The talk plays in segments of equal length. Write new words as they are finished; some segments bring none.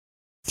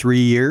3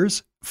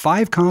 years,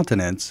 5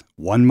 continents,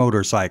 1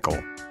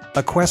 motorcycle.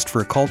 A quest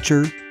for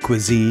culture,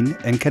 cuisine,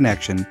 and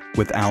connection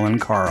with Alan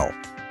Carl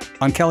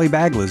on Kelly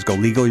Bagla's Go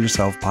Legal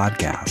Yourself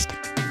podcast.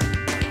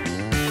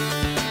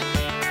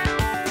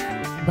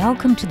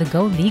 Welcome to the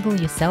Go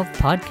Legal Yourself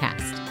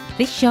podcast.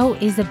 This show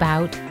is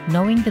about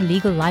knowing the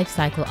legal life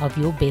cycle of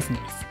your business.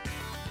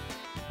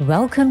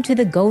 Welcome to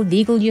the Go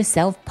Legal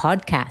Yourself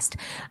podcast.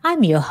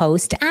 I'm your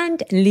host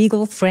and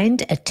legal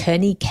friend,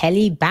 attorney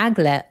Kelly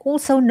Bagla,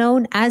 also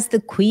known as the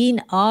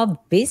Queen of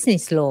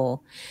Business Law.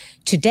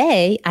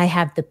 Today, I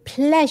have the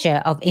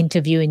pleasure of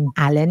interviewing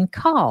Alan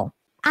Carl.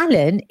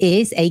 Alan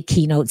is a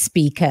keynote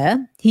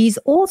speaker. He's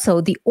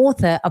also the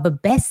author of a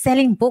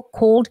best-selling book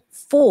called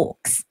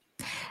Forks.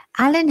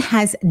 Alan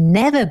has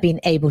never been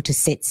able to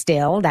sit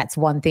still. That's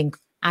one thing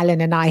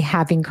Alan and I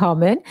have in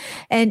common.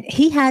 And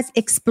he has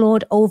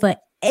explored over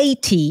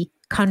 80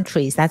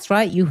 countries. That's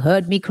right. You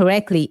heard me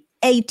correctly.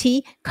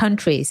 80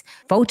 countries,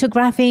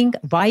 photographing,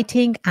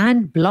 writing,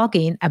 and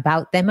blogging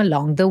about them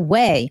along the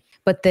way.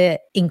 But the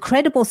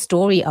incredible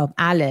story of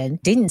Alan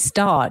didn't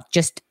start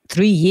just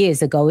 3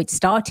 years ago. It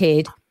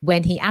started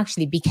when he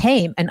actually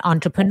became an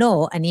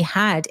entrepreneur and he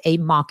had a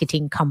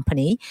marketing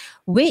company,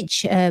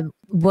 which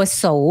was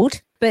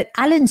sold. But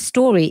Alan's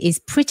story is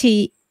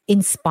pretty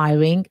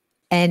inspiring.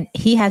 And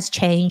he has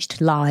changed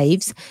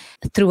lives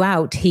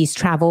throughout his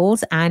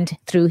travels and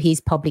through his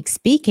public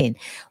speaking.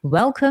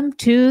 Welcome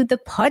to the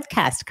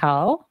podcast,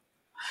 Carl.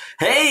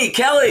 Hey,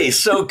 Kelly.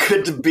 So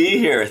good to be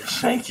here.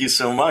 Thank you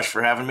so much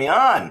for having me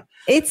on.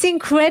 It's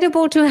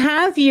incredible to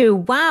have you.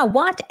 Wow,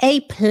 what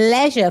a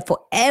pleasure for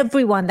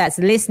everyone that's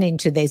listening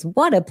to this.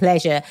 What a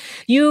pleasure.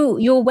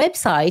 Your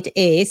website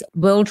is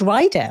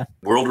WorldRider.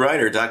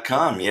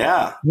 WorldRider.com,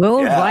 yeah.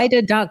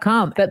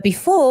 WorldRider.com. But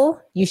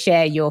before you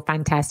share your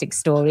fantastic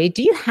story,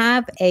 do you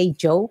have a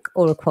joke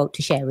or a quote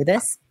to share with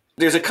us?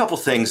 There's a couple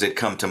things that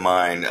come to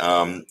mind.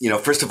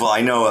 First of all,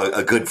 I know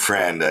a good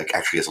friend,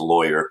 actually is a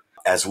lawyer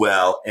as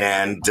well.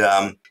 And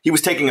he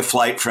was taking a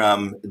flight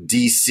from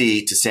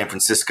D.C. to San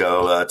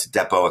Francisco to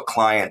depot a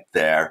client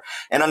there.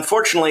 And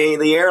unfortunately,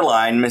 the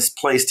airline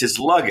misplaced his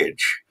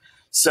luggage.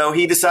 So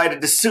he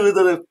decided to sue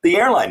the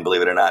airline,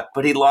 believe it or not.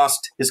 But he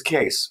lost his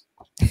case.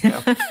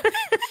 Yeah.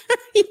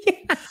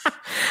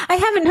 I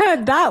haven't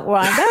heard that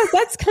one.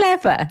 That's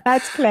clever.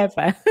 That's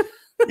clever.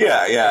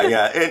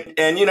 Yeah.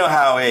 And you know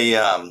how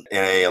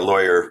a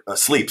lawyer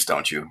sleeps,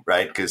 don't you?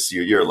 Right? Because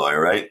you're a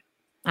lawyer, right?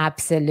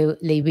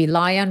 Absolutely. We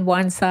lie on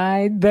one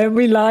side, then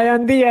we lie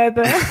on the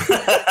other.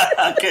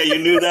 Okay,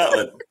 you knew that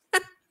one.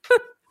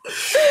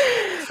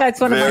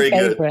 That's one Very of my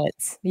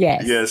favorites. Good.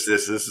 Yes. Yes,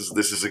 this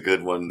is a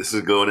good one. This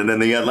is a good one. And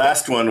then the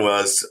last one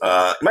was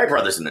my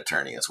brother's an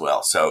attorney as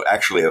well. So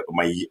actually,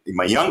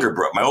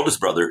 my oldest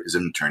brother is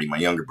an attorney. My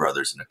younger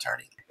brother's an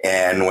attorney.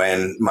 And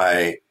when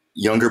my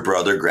younger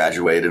brother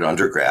graduated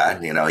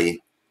undergrad,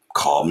 he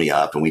called me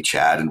up and we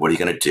chatted. What are you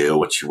going to do?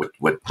 What do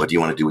you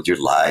want to do with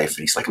your life? And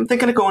he's like, I'm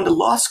thinking of going to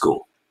law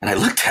school. And I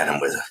looked at him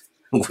with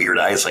weird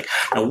eyes, like,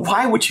 now,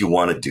 why would you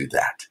want to do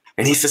that?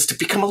 And he says, to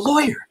become a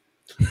lawyer.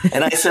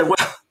 And I said,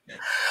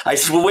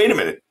 well, wait a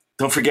minute.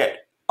 Don't forget,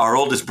 our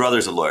oldest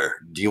brother's a lawyer.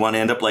 Do you want to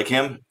end up like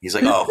him? He's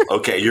like, oh,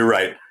 okay, you're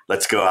right.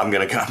 Let's go. I'm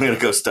gonna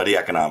go study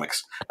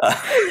economics.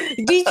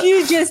 Did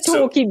you just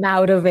talk him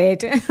out of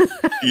it?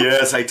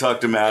 Yes, I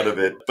talked him out of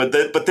it. But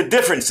the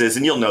difference is,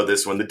 and you'll know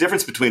this one, the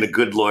difference between a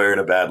good lawyer and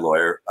a bad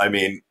lawyer. I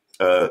mean,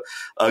 a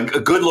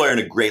good lawyer and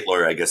a great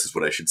lawyer, I guess is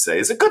what I should say,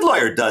 is a good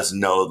lawyer does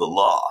know the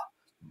law,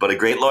 but a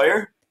great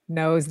lawyer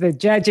knows the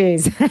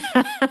judges.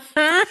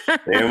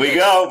 There we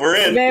go. We're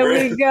in. There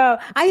we go.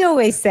 I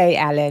always say,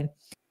 Alan,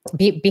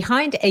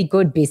 behind a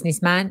good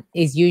businessman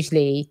is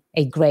usually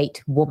a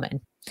great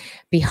woman.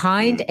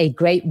 Behind a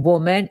great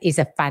woman is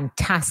a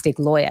fantastic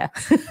lawyer.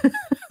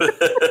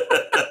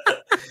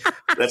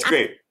 That's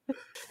great.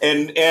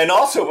 And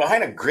also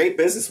behind a great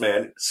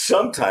businessman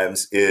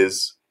sometimes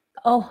is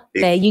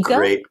there you go.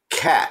 Great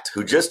cat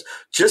who just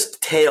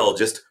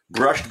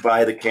brushed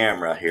by the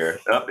camera here.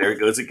 Oh, there it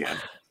goes again.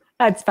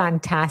 That's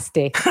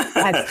fantastic.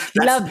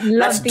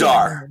 That's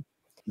Dar.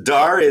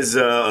 Dar is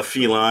a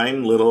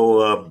feline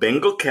little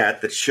Bengal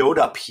cat that showed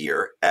up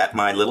here at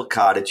my little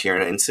cottage here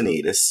in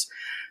Encinitas.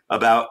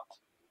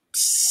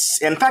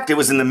 In fact, it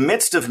was in the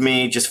midst of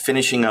me just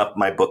finishing up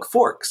my book,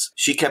 Forks.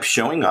 She kept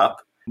showing up.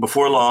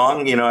 Before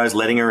long, I was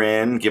letting her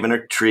in, giving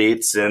her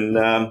treats, and,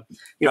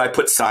 I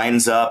put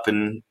signs up,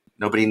 and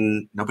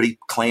nobody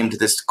claimed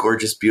this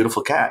gorgeous,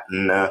 beautiful cat.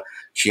 And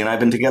she and I have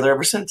been together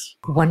ever since.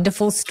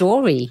 Wonderful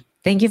story.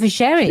 Thank you for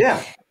sharing.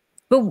 Yeah.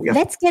 But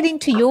let's get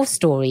into your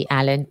story,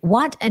 Alan.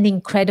 What an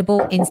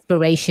incredible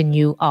inspiration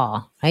you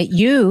are, right?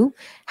 You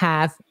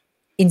have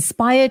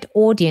inspired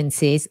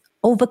audiences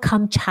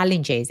overcome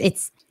challenges.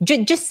 It's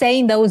just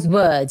saying those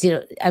words,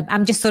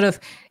 I'm just sort of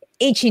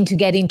itching to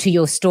get into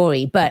your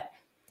story. But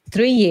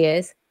 3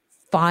 years,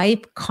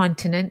 5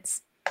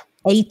 continents,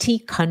 80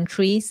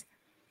 countries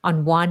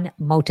on one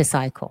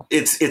motorcycle.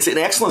 It's an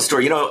excellent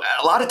story. A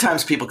lot of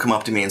times people come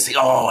up to me and say,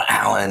 "Oh,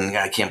 Alan,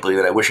 I can't believe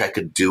it. I wish I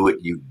could do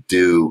what you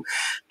do."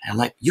 And I'm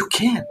like, you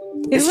can.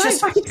 It's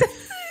just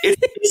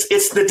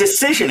It's the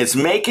decision. It's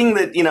making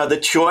the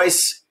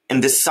choice,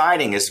 and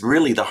deciding is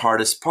really the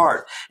hardest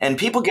part. And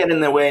people get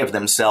in the way of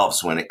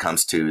themselves when it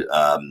comes to,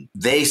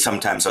 they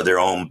sometimes are their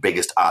own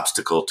biggest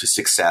obstacle to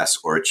success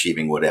or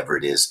achieving whatever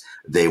it is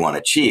they want to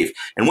achieve.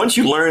 And once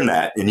you learn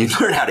that and you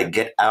learn how to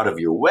get out of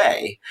your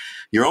way,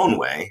 your own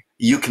way,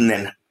 you can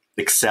then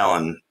excel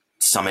and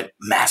summit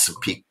massive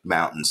peak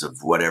mountains of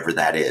whatever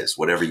that is,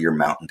 whatever your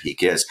mountain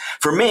peak is.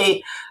 For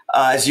me,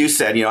 as you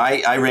said,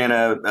 I ran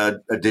a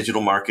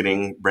digital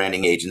marketing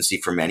branding agency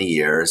for many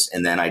years,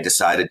 and then I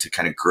decided to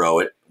kind of grow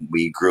it.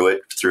 We grew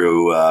it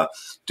through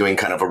doing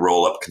kind of a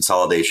roll-up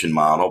consolidation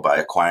model by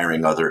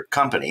acquiring other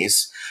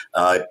companies,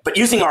 but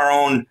using our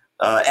own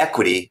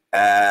equity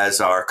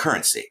as our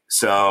currency.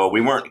 So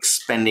we weren't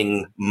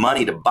expending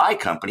money to buy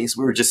companies.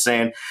 We were just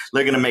saying,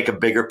 they're going to make a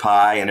bigger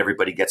pie and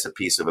everybody gets a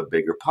piece of a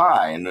bigger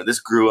pie. And this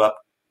grew up,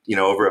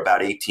 over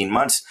about 18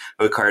 months,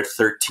 we acquired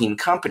 13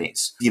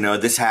 companies.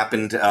 This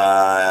happened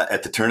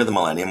at the turn of the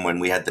millennium when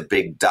we had the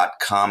big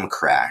 .com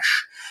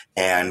crash,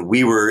 and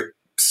we were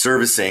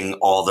servicing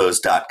all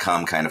those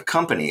 .com kind of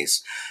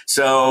companies.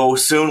 So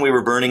soon we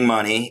were burning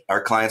money.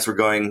 Our clients were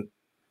going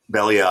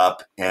belly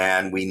up,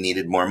 and we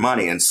needed more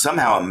money. And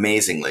somehow,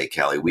 amazingly,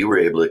 Kelly, we were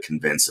able to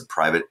convince a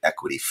private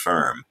equity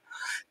firm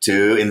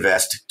to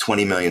invest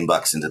 $20 million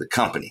into the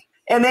company.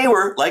 And they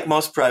were, like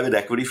most private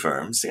equity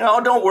firms,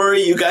 don't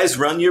worry, you guys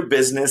run your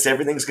business.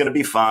 Everything's going to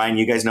be fine.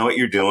 You guys know what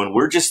you're doing.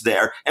 We're just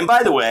there. And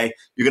by the way,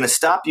 you're going to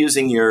stop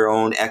using your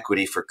own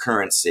equity for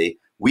currency.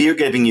 We are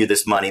giving you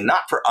this money,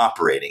 not for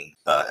operating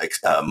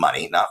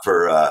money, not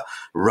for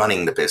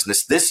running the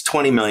business. This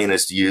 $20 million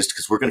is used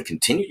because we're going to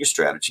continue your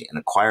strategy and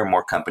acquire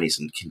more companies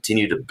and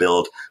continue to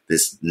build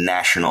this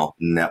national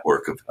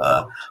network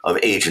of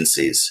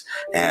agencies.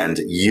 And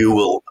you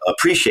will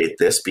appreciate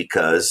this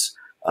because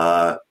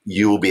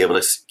you will be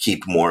able to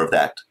keep more of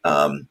that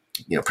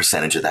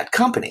percentage of that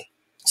company.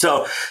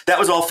 So that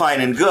was all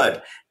fine and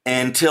good,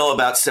 until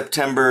about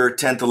September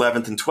 10th,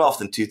 11th, and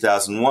 12th in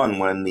 2001,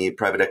 when the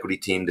private equity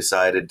team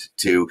decided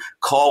to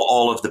call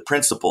all of the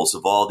principals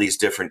of all these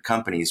different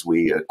companies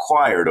we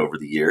acquired over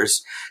the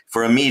years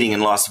for a meeting in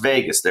Las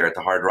Vegas there at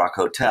the Hard Rock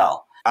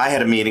Hotel. I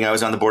had a meeting. I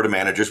was on the board of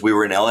managers. We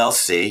were an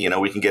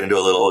LLC. We can get into a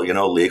little,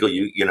 legal.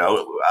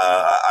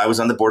 I was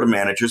on the board of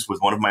managers with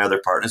one of my other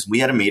partners. We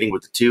had a meeting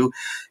with the two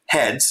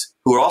heads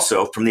who are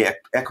also from the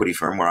equity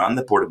firm. We're on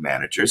the board of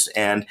managers,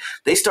 and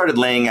they started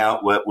laying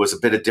out what was a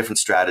bit of different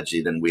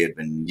strategy than we had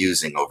been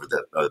using over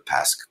the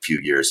past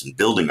few years in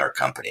building our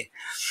company.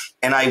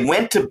 And I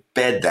went to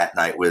bed that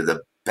night with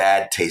a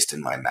bad taste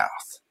in my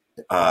mouth.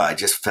 I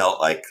just felt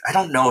like, I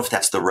don't know if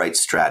that's the right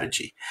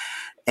strategy.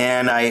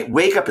 And I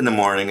wake up in the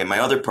morning and my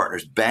other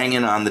partner's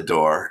banging on the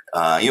door.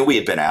 We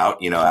had been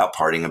out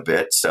partying a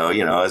bit. So,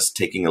 I was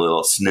taking a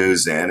little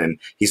snooze in, and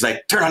he's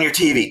like, turn on your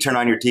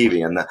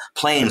TV. And the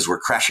planes were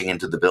crashing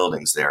into the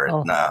buildings there.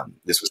 Oh. And,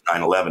 this was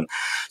 9/11.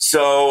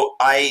 So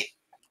we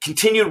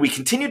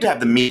continued to have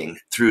the meeting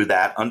through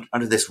that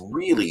under this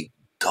really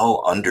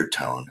dull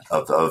undertone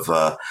of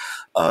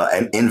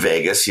in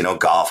Vegas,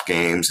 golf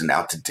games and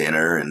out to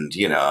dinner and,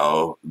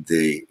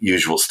 the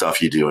usual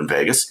stuff you do in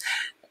Vegas.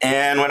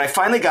 And when I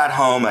finally got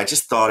home, I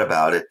just thought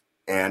about it.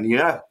 And you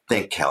got to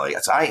think, Kelly,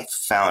 I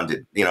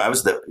founded, I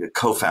was the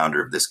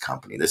co-founder of this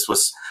company.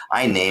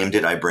 I named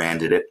it, I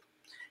branded it.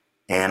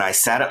 And I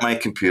sat at my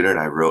computer and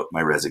I wrote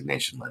my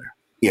resignation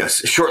letter.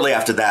 Shortly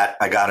after that,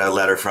 I got a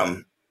letter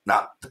from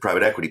not the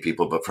private equity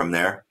people, but from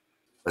their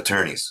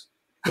attorneys.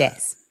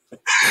 Yes.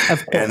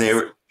 And they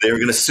were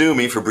going to sue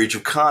me for breach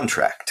of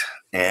contract.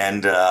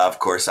 And, of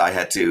course, I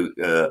had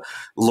to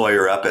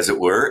lawyer up, as it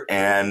were.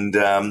 And,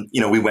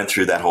 we went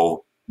through that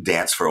whole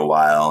dance for a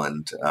while,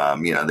 and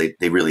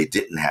they really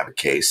didn't have a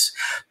case,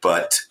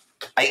 but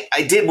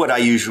I did what I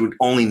usually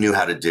only knew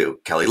how to do,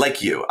 Kelly.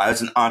 Like you, I was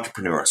an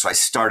entrepreneur, so I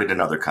started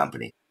another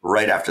company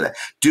right after that,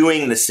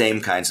 doing the same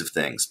kinds of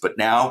things. But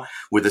now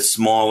with a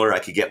smaller, I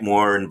could get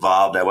more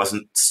involved. I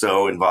wasn't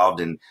so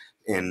involved in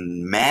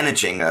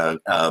managing a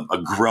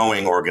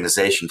growing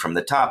organization from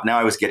the top. Now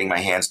I was getting my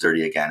hands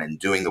dirty again and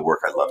doing the work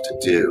I love to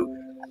do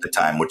at the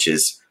time, which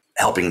is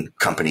helping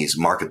companies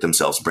market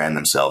themselves, brand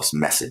themselves,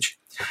 message.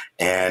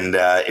 And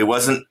it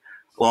wasn't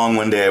long.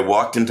 One day I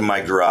walked into my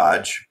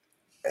garage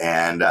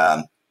and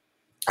I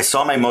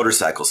saw my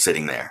motorcycle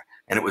sitting there,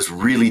 and it was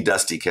really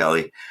dusty,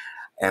 Kelly.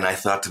 And I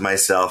thought to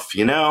myself,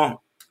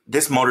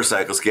 this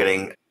motorcycle's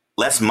getting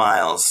less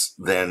miles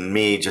than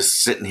me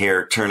just sitting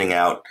here turning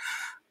out,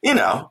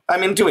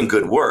 doing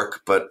good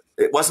work, but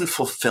it wasn't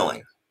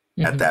fulfilling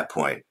at that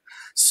point.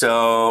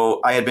 So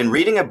I had been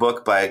reading a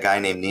book by a guy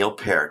named Neil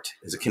Peart.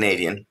 He's a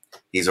Canadian.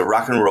 He's a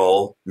rock and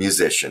roll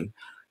musician.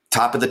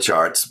 Top of the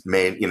charts,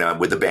 made,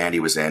 with the band he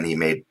was in, he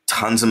made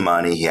tons of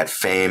money. He had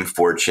fame,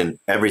 fortune,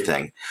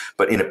 everything.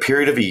 But in a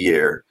period of a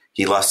year,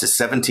 he lost his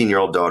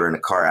 17-year-old daughter in a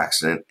car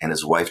accident and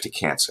his wife to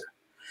cancer.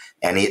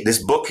 And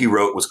this book he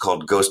wrote was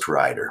called Ghost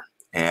Rider.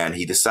 And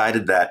he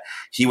decided that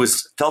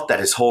felt that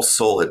his whole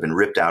soul had been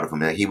ripped out of him.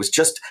 That he was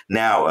just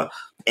now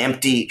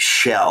empty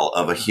shell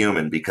of a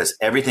human, because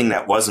everything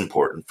that was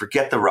important,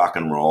 forget the rock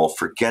and roll,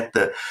 forget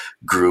the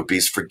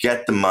groupies,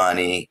 forget the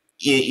money,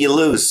 you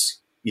lose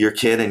your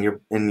kid and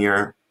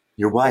your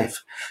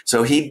wife.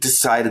 So he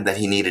decided that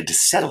he needed to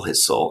settle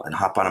his soul and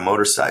hop on a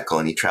motorcycle.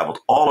 And he traveled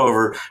all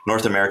over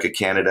North America,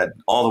 Canada,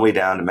 all the way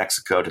down to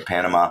Mexico, to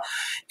Panama.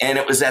 And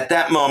it was at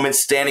that moment,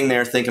 standing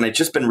there thinking, I'd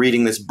just been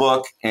reading this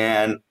book.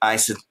 And I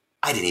said,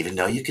 I didn't even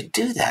know you could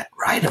do that.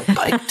 Ride a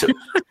bike to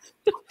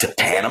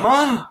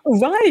Panama?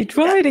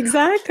 Right,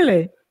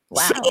 exactly.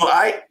 Wow. So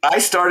I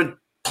started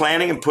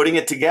planning and putting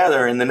it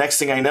together. And the next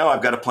thing I know,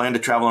 I've got a plan to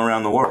travel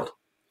around the world.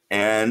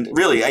 And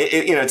really,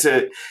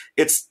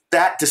 it's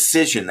that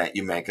decision that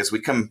you make, as we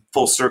come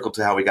full circle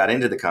to how we got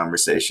into the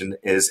conversation,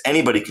 is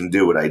anybody can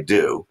do what I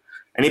do.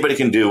 Anybody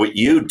can do what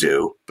you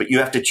do, but you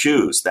have to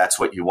choose. That's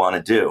what you want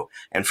to do.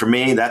 And for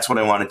me, that's what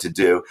I wanted to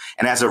do.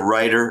 And as a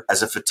writer,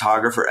 as a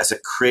photographer, as a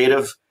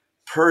creative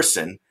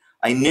person,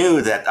 I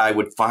knew that I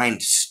would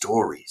find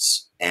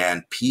stories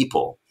and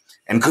people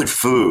and good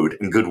food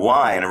and good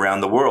wine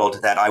around the world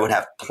that I would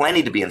have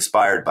plenty to be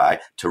inspired by,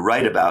 to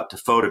write about, to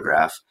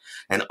photograph.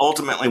 And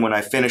ultimately, when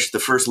I finished the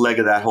first leg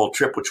of that whole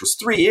trip, which was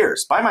 3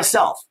 years by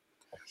myself,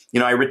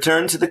 I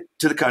returned to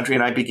the country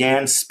and I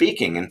began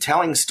speaking and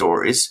telling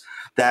stories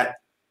that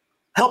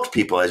helped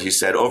people, as you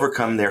said,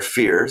 overcome their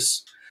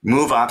fears,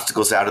 move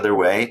obstacles out of their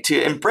way,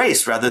 to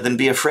embrace rather than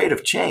be afraid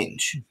of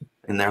change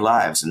in their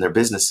lives and their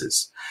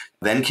businesses.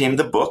 Then came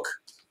the book,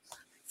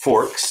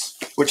 Forks,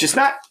 which is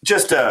not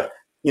just a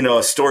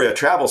story, a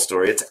travel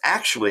story. It's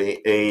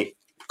actually a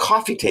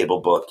coffee table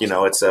book.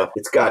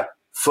 It's got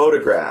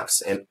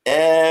photographs, and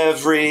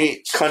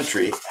every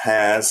country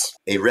has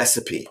a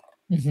recipe.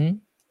 Mm-hmm.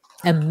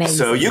 Amazing.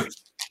 So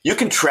you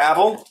can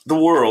travel the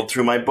world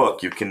through my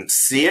book. You can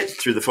see it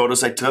through the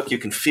photos I took. You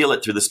can feel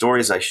it through the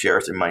stories I share,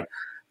 through my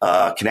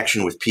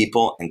connection with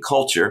people and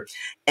culture,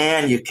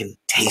 and you can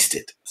taste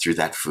it through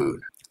that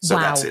food. So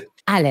wow. That's it.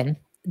 Alan,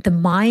 the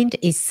mind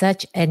is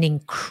such an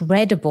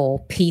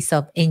incredible piece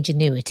of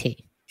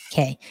ingenuity.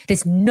 Okay.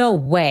 There's no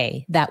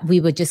way that we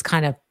were just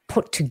kind of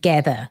put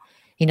together,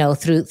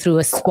 through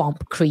a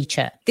swamp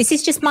creature. This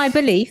is just my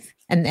belief.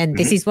 And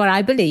this is what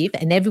I believe.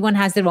 And everyone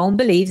has their own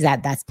beliefs.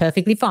 That's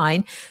perfectly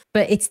fine.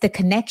 But it's the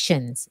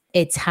connections.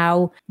 It's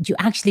how you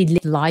actually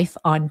live life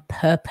on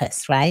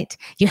purpose, right?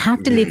 You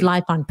have to live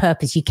life on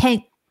purpose. You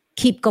can't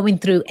keep going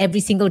through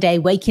every single day,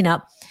 waking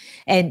up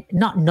and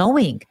not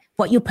knowing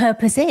what your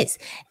purpose is.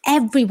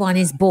 Everyone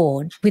is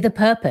born with a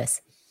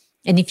purpose.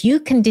 And if you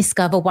can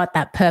discover what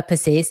that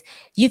purpose is,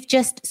 you've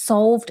just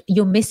solved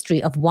your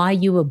mystery of why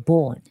you were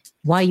born.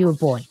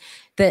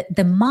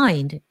 The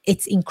mind,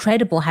 it's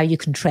incredible how you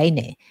can train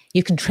it.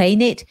 You can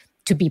train it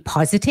to be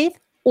positive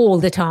all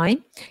the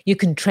time. You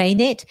can train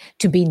it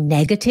to be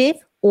negative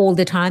all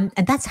the time.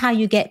 And that's how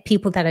you get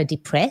people that are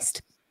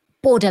depressed,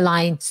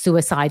 borderline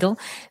suicidal.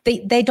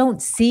 They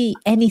don't see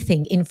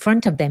anything in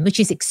front of them, which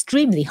is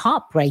extremely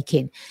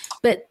heartbreaking.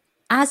 But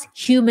as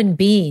human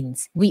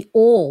beings, we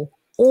all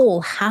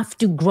have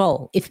to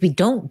grow. If we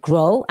don't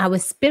grow, our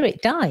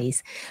spirit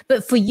dies.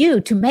 But for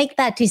you to make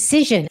that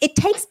decision, it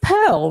takes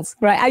pearls,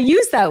 right? I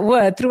use that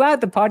word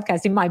throughout the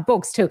podcast in my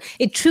books too.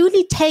 It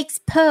truly takes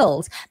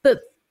pearls.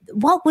 But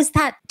what was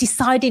that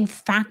deciding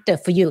factor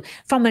for you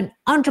from an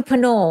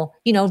entrepreneur,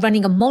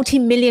 running a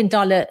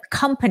multi-million-dollar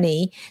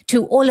company,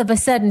 to all of a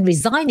sudden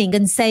resigning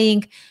and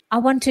saying, I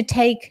want to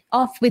take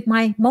off with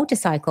my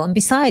motorcycle? And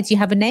besides, you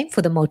have a name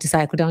for the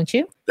motorcycle, don't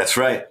you? That's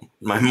right.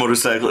 My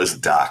motorcycle is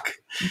Doc.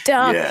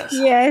 Doc,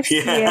 yes.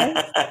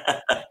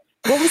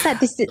 What was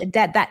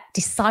that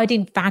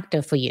deciding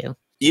factor for you?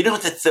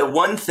 The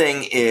one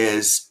thing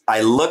is,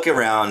 I look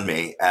around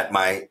me at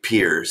my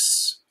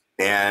peers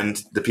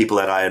and the people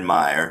that I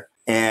admire,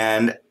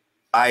 and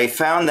I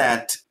found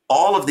that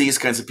all of these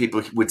kinds of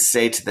people would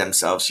say to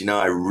themselves,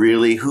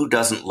 who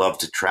doesn't love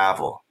to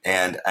travel?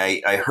 And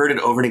I heard it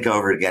over and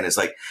over again. It's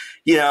like,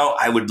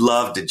 I would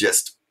love to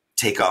just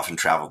take off and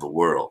travel the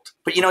world.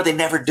 But, they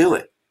never do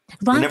it.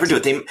 Right. They never do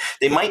it.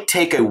 They might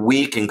take a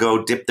week and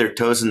go dip their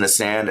toes in the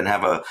sand and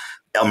have a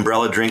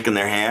umbrella drink in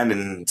their hand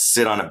and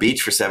sit on a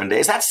beach for 7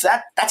 days. That's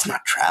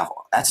not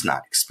travel. That's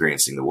not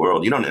experiencing the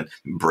world. You don't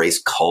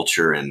embrace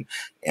culture and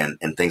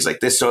things like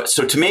this. So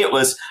to me, it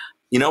was,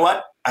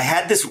 what? I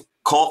had this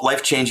cult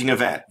life-changing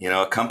event,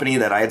 a company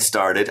that I had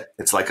started.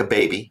 It's like a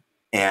baby.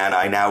 And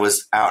I now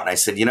was out and I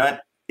said,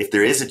 what? If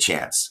there is a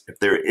chance, if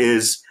there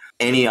is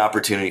any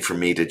opportunity for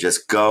me to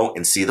just go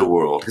and see the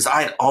world. Because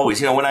I had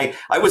always, when I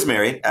was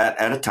married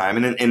at a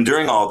time, and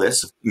during all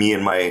this, me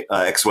and my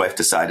ex-wife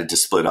decided to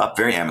split up,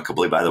 very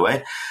amicably, by the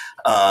way,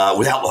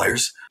 without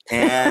lawyers.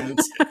 And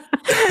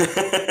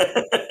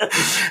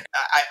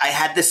I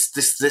had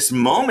this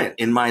moment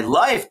in my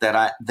life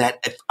that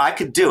if I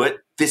could do it,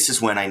 this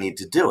is when I need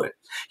to do it.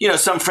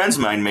 Some friends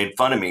of mine made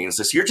fun of me and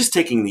says, you're just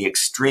taking the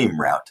extreme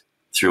route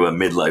through a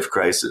midlife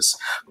crisis.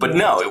 But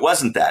no, it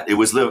wasn't that. It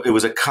was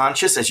a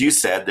conscious, as you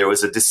said, there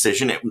was a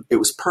decision. It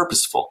was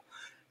purposeful,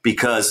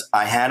 because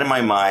I had in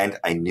my mind,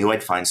 I knew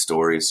I'd find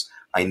stories.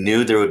 I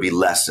knew there would be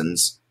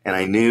lessons, and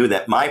I knew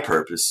that my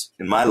purpose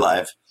in my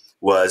life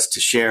was to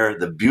share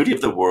the beauty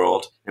of the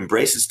world,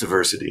 embrace its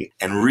diversity,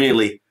 and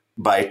really,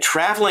 by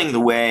traveling the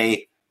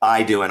way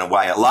I do and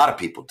why a lot of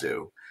people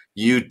do,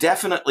 you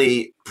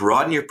definitely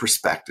broaden your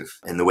perspective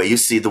and the way you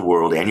see the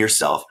world and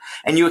yourself,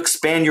 and you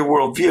expand your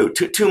worldview.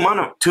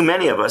 Too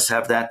many of us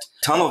have that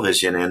tunnel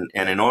vision, and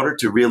in order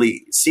to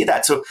really see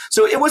that. So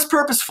it was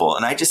purposeful.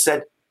 And I just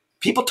said,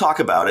 people talk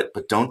about it,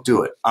 but don't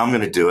do it. I'm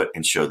going to do it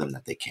and show them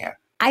that they can.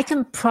 I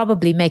can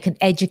probably make an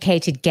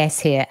educated guess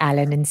here,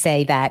 Alan, and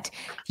say that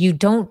you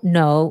don't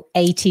know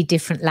 80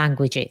 different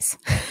languages.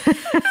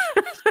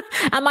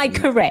 Am I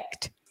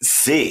correct?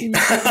 See.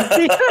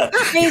 Exactly.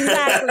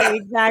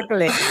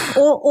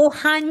 Or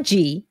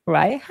Hanji,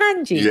 right?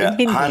 Hanji in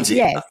Hindi. Hanji.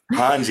 Yes.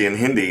 Hanji in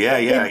Hindi. Yeah.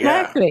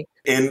 Exactly.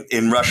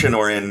 In Russian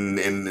or in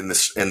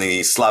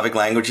the Slavic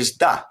languages,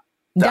 da.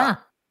 Da.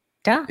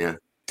 Yeah.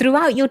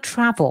 Throughout your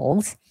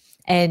travels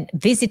and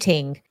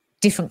visiting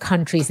different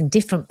countries and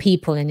different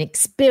people and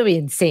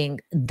experiencing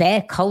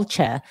their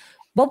culture,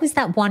 what was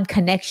that one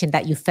connection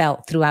that you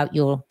felt throughout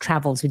your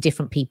travels with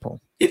different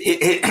people?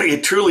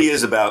 It truly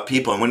is about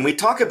people. And when we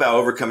talk about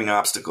overcoming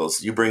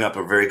obstacles, you bring up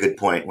a very good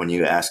point when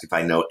you ask if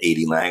I know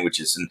 80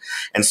 languages.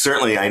 And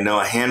certainly I know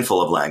a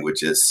handful of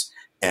languages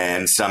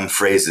and some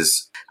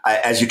phrases.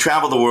 As you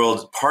travel the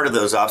world, part of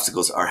those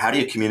obstacles are how do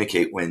you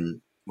communicate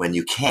when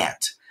you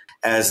can't?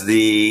 As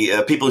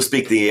the people who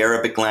speak the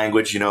Arabic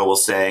language, will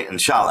say,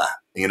 inshallah,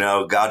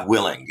 God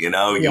willing,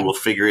 you will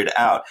figure it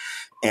out.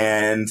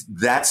 And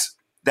that's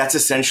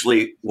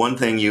essentially one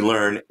thing you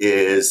learn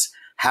is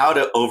how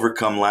to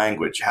overcome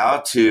language,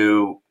 how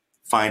to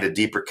find a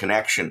deeper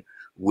connection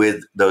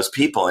with those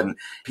people. And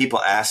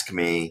people ask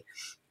me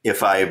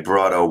if I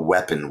brought a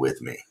weapon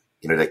with me.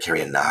 Did I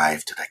carry a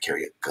knife? Did I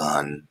carry a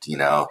gun?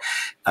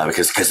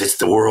 Because it's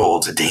the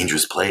world's a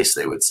dangerous place,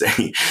 they would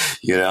say,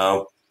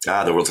 the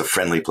world's a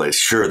friendly place.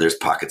 Sure, there's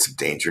pockets of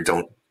danger. I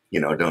don't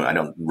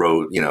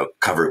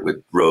cover it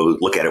with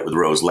look at it with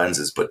rose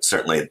lenses, but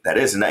certainly that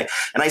is. And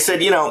I said,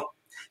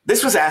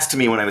 this was asked to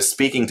me when I was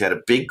speaking to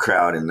a big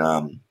crowd in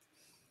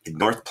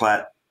North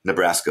Platte,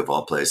 Nebraska, of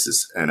all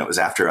places. And it was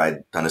after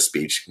I'd done a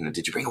speech.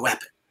 Did you bring a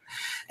weapon?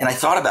 And I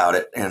thought about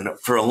it. And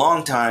for a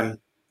long time,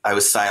 I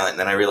was silent. And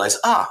then I realized,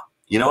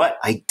 you know what?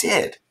 I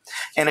did.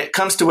 And it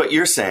comes to what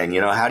you're saying.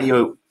 How do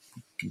you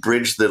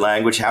bridge the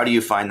language? How do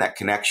you find that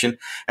connection?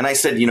 And I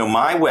said,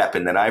 my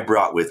weapon that I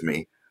brought with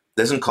me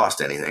doesn't cost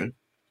anything.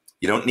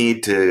 You don't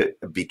need to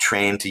be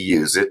trained to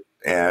use it.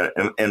 And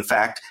in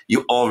fact,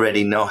 you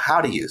already know how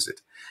to use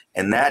it.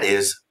 And that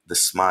is the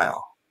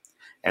smile.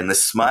 And the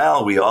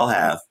smile we all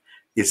have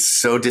is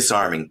so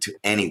disarming to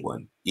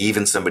anyone,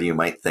 even somebody you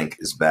might think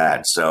is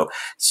bad. So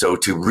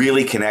to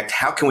really connect,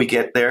 how can we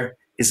get there?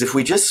 Is if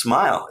we just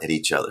smile at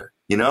each other,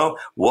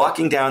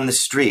 walking down the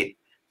street,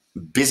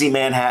 busy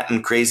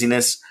Manhattan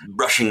craziness,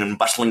 rushing and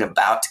bustling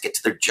about to get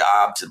to their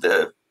job,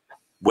 to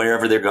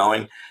wherever they're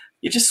going.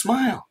 You just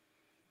smile.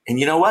 And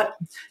you know what?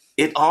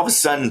 It all of a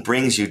sudden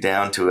brings you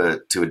down to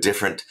a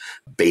different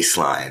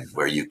baseline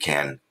where you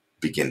can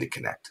begin to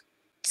connect.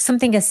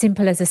 Something as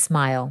simple as a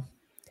smile.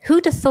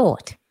 Who'd have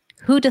thought,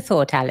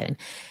 Alan?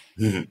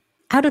 Mm-hmm.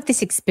 Out of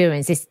this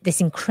experience,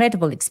 this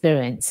incredible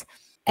experience,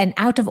 and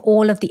out of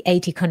all of the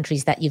 80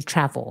 countries that you've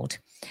traveled,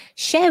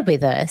 share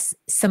with us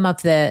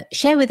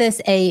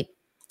a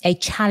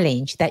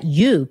challenge that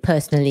you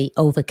personally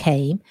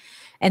overcame,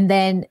 and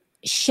then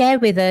share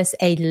with us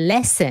a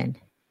lesson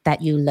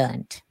that you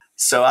learned.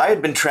 So I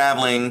had been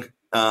traveling.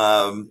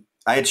 I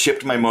had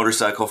shipped my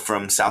motorcycle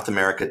from South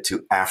America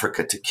to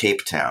Africa, to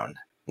Cape Town.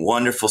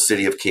 Wonderful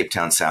city of Cape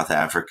Town, South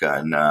Africa.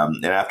 And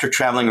after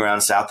traveling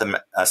around South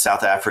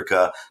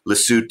Africa,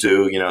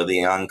 Lesotho,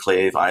 the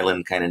enclave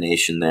island kind of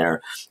nation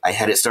there, I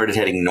started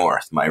heading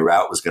north. My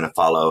route was going to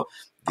follow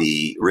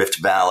the Rift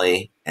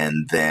Valley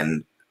and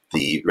then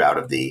the route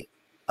of the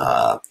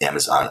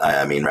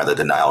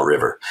the Nile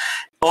River.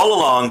 All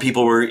along,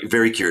 people were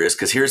very curious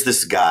because here's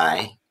this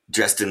guy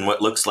dressed in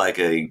what looks like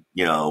a,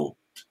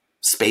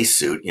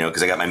 spacesuit,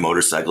 because I got my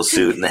motorcycle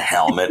suit and the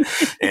helmet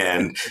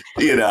and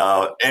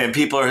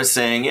people are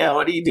saying,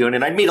 what are you doing?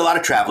 And I'd meet a lot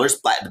of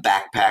travelers, the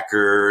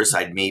backpackers.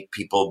 I'd meet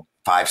people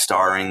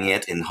 5-starring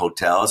it in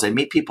hotels. I'd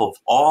meet people of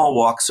all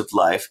walks of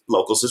life,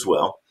 locals as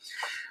well.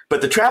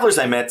 But the travelers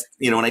I met,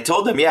 when I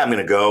told them, I'm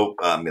going to go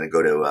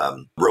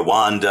to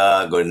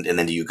Rwanda, and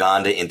then to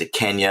Uganda, into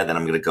Kenya. Then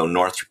I'm going to go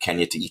north through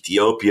Kenya to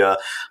Ethiopia,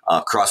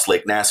 cross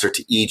Lake Nasser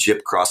to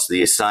Egypt, cross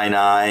the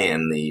Sinai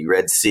and the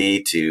Red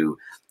Sea to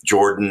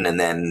Jordan, and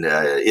then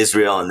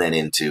Israel, and then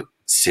into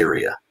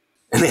Syria.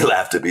 And they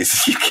laughed at me.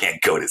 Said, you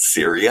can't go to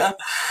Syria.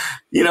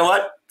 You know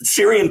what?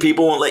 Syrian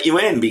people won't let you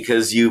in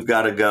because you've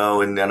got to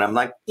go. And I'm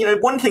like,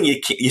 one thing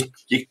you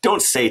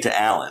don't say to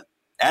Alan,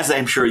 as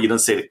I'm sure you don't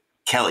say to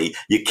Kelly,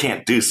 you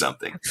can't do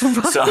something.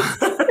 So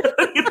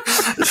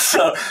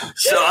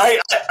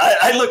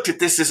I looked at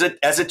this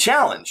as a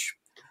challenge.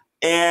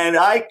 And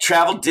I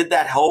traveled, did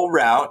that whole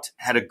route,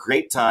 had a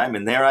great time.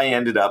 And there I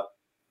ended up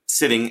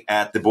sitting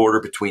at the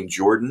border between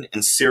Jordan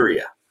and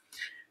Syria.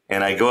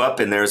 And I go up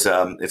and there's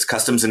it's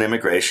customs and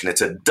immigration. It's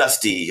a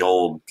dusty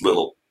old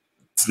little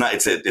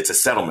It's not. It's a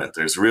settlement.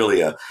 There's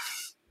really a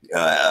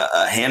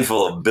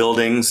handful of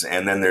buildings,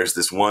 and then there's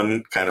this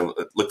one kind of,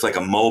 it looks like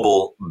a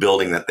mobile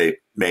building that they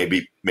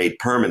maybe made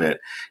permanent.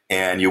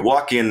 And you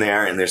walk in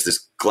there, and there's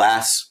this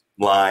glass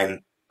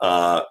line,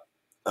 a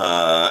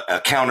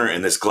counter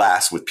in this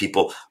glass with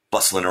people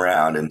bustling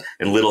around, and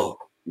little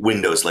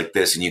windows like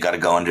this, and you got to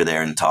go under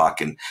there and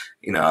talk. And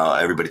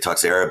everybody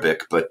talks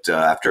Arabic, but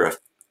after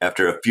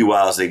a few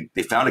whiles,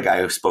 they found a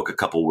guy who spoke a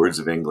couple words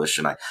of English,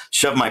 and I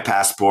shoved my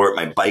passport,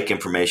 my bike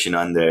information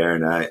on there,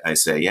 and I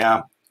say,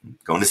 yeah, I'm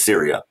going to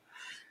Syria.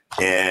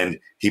 And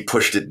he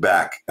pushed it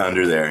back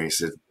under there. He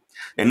said,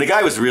 and the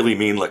guy was really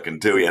mean looking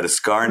too. He had a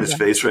scar on his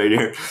face right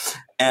here.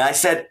 And I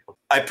said,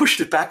 I pushed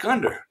it back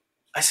under.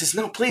 I says,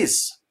 no,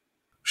 please.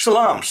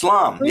 Shalom,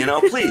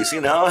 please,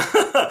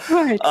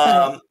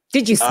 Right.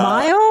 Did you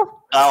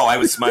smile? I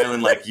was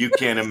smiling like you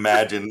can't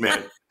imagine,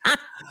 man.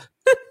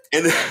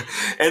 And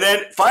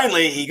then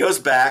finally he goes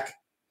back.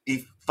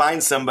 He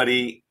finds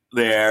somebody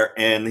there,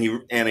 and he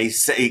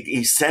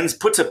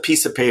puts a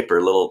piece of paper,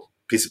 a little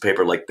piece of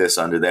paper like this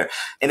under there,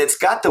 and it's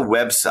got the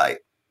website,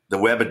 the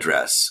web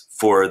address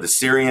for the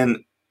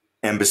Syrian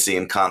embassy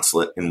and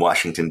consulate in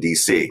Washington,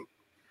 D.C.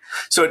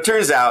 So it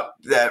turns out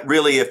that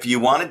really, if you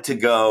wanted to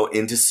go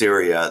into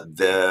Syria,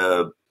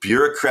 the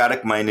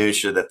bureaucratic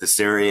minutia that the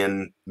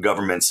Syrian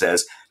government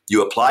says,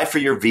 you apply for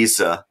your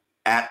visa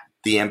at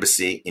the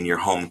embassy in your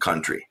home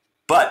country.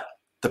 But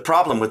the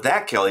problem with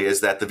that, Kelly,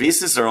 is that the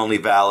visas are only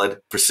valid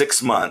for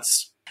 6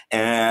 months.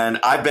 And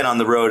I've been on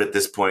the road at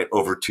this point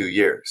over 2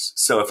 years.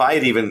 So if I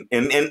had even,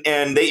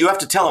 you have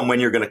to tell them when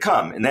you're going to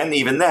come. And then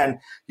even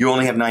then, you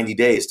only have 90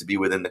 days to be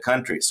within the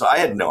country. So I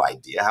had no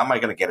idea. How am I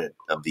going to get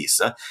a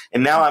visa?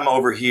 And now I'm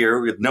over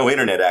here with no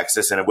internet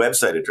access and a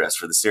website address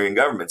for the Syrian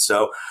government.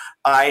 So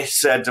I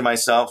said to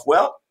myself,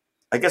 well,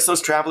 I guess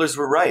those travelers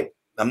were right.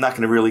 I'm not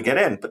going to really get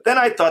in. But then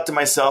I thought to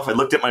myself, I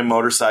looked at my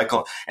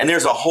motorcycle, and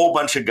there's a whole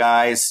bunch of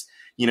guys,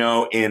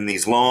 in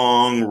these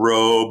long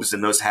robes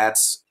and those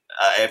hats.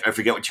 I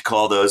forget what you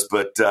call those,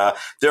 but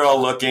they're all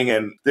looking.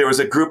 And there was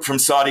a group from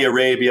Saudi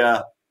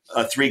Arabia,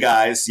 3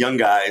 guys, young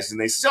guys, and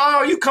they said,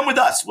 "Oh, you come with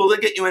us. We'll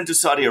get you into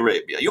Saudi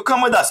Arabia. You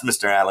come with us,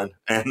 Mr. Allen."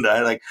 And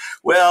I'm like,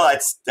 well,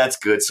 that's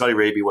good. Saudi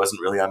Arabia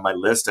wasn't really on my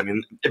list. I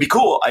mean, it'd be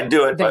cool. I'd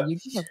do it. But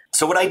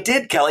so what I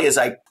did, Kelly, is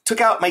I took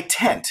out my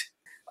tent.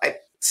 I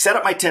set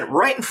up my tent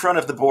right in front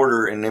of the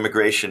border and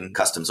immigration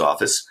customs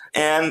office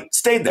and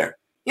stayed there,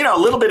 a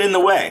little bit in the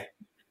way.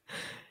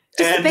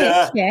 And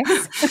yes.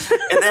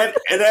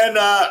 and then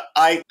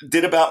I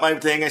did about my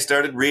thing. I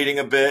started reading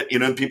a bit.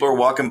 People are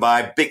walking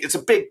by.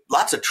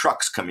 Lots of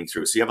trucks coming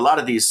through. So you have a lot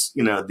of these,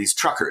 these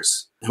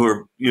truckers who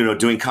are,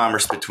 doing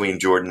commerce between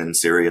Jordan and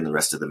Syria and the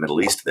rest of the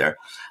Middle East there.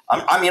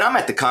 I'm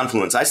at the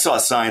confluence. I saw a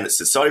sign that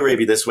said Saudi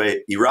Arabia this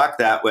way, Iraq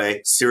that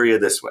way, Syria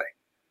this way.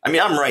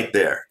 I'm right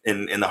there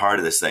in the heart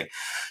of this thing.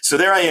 So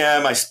there I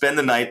am. I spend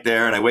the night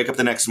there, and I wake up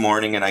the next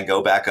morning, and I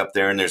go back up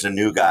there, and there's a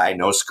new guy,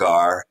 no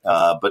scar,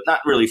 but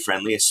not really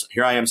friendly.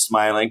 Here I am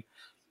smiling,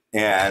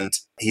 and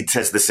he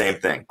says the same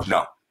thing.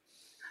 No.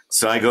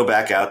 So I go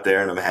back out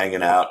there, and I'm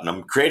hanging out, and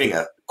I'm creating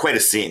quite a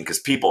scene because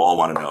people all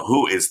want to know,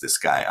 who is this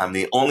guy? I'm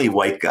the only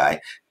white guy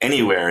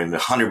anywhere in the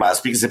 100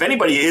 miles, because if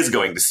anybody is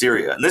going to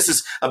Syria, and this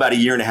is about a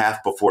year and a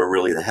half before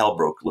really the hell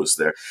broke loose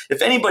there,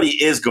 if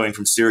anybody is going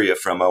from Syria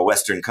from a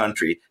Western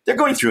country, they're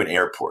going through an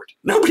airport.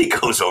 Nobody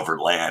goes over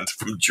land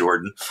from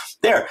Jordan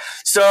there.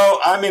 So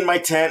I'm in my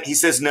tent. He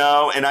says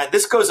no. And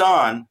this goes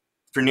on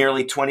for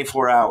nearly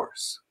 24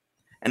 hours.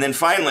 And then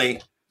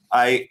finally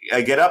I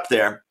get up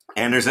there,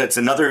 and it's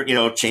another,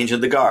 change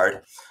of the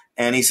guard.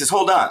 And he says,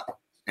 hold on.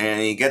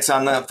 And he gets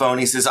on the phone.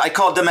 He says, I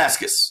called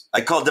Damascus,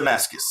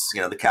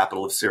 the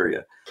capital of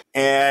Syria.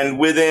 And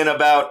within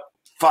about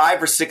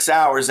 5 or 6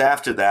 hours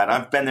after that,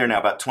 I've been there now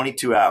about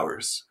 22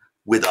 hours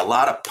with a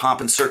lot of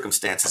pomp and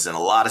circumstances and a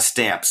lot of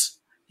stamps.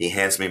 He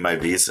hands me my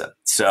visa.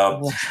 So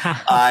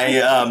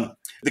wow.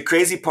 The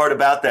crazy part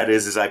about that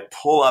is I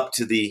pull up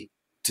to the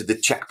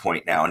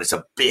checkpoint now, and it's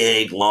a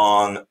big,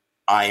 long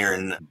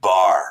iron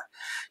bar,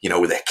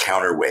 with a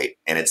counterweight,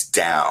 and it's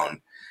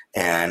down.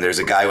 And there's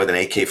a guy with an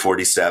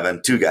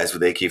AK-47, 2 guys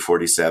with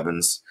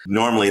AK-47s.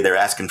 Normally they're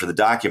asking for the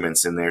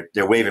documents, and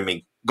they're waving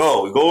me,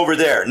 go over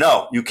there.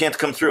 No, you can't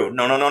come through.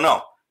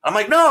 No. I'm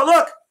like, no,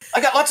 look,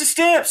 I got lots of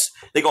stamps.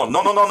 They go,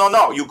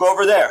 no, you go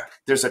over there.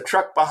 There's a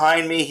truck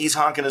behind me. He's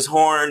honking his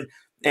horn.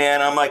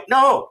 And I'm like,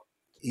 no.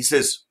 He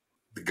says,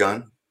 the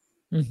gun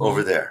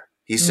over there.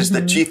 He says,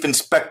 the chief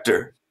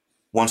inspector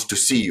wants to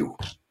see you.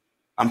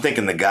 I'm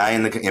thinking the guy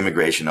in the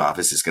immigration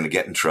office is going to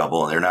get in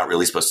trouble, and they're not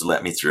really supposed to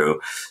let me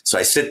through. So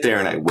I sit there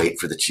and I wait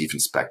for the chief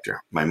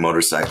inspector, my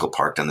motorcycle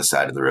parked on the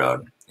side of the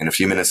road. And a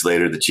few minutes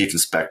later, the chief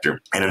inspector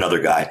and another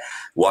guy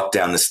walk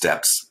down the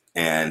steps,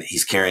 and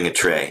he's carrying a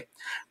tray.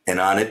 And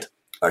on it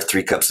are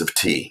 3 cups of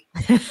tea.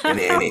 And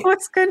I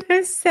was going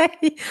to say,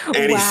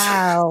 and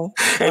wow.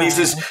 And he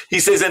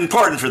says, and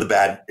pardon for the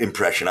bad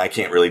impression, I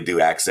can't really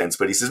do accents,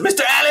 but he says,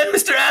 Mr.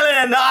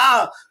 Allen,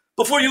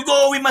 before you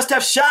go, we must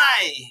have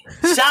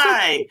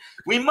shy.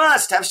 We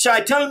must have shy.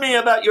 Tell me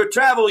about your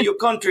travel, your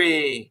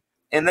country.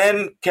 And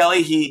then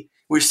Kelly,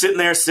 we're sitting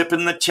there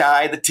sipping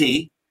the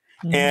tea,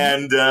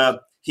 and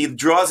he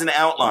draws an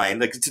outline,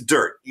 like it's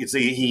dirt.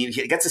 He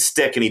gets a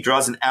stick and he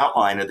draws an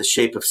outline of the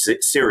shape of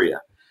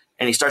Syria.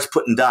 And he starts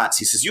putting dots.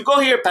 He says, you go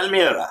here,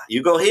 Palmyra.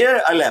 You go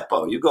here,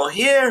 Aleppo. You go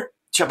here,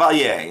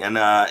 Chevalier. And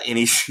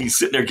he's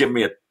sitting there giving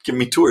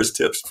me tourist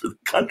tips for the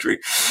country.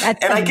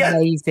 That's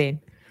amazing.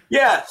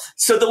 Yeah.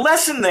 So the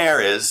lesson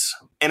there is,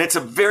 and it's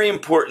a very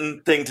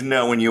important thing to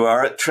know when you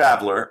are a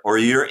traveler or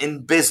you're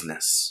in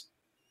business,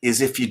 is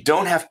if you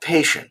don't have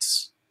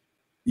patience,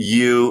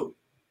 you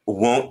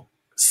won't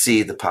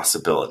see the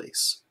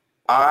possibilities.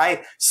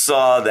 I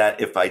saw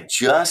that if I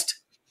just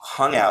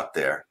hung out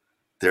there,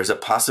 there's a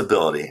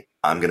possibility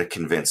I'm going to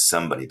convince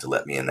somebody to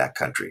let me in that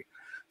country.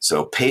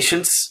 So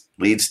patience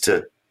leads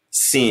to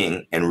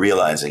seeing and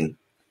realizing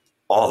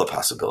all the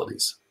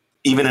possibilities.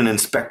 Even an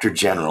inspector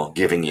general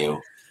giving you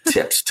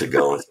tips to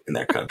go in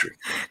that country.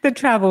 The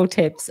travel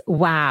tips.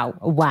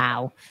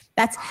 Wow.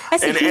 That's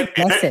a huge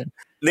lesson.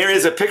 There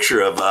is a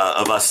picture of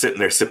us sitting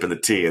there sipping the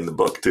tea in the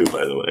book too,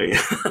 by the way.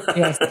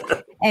 Yes.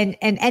 And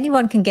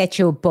anyone can get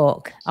your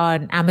book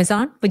on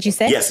Amazon, would you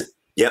say? Yes.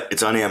 Yep.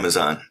 It's on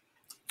Amazon.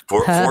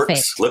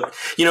 Forks. Look,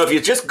 if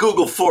you just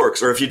Google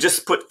Forks, or if you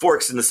just put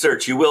Forks in the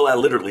search, you will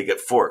literally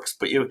get Forks.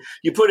 But you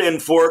put in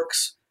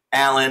Forks,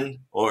 Alan,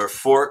 or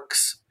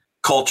Forks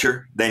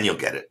Culture, then you'll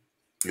get it.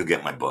 You'll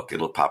get my book.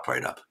 It'll pop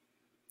right up.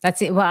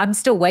 That's it. Well, I'm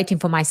still waiting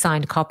for my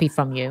signed copy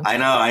from you. I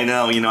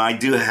know. I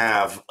do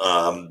have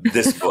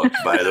this book,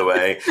 by the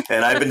way,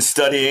 and I've been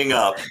studying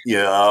up.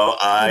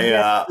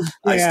 I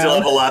still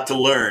have a lot to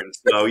learn.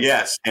 So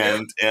yes,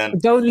 and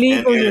don't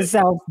legal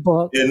yourself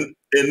book.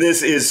 And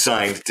this is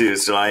signed too.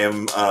 So I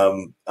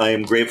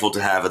am grateful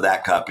to have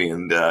that copy.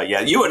 And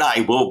you and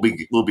I will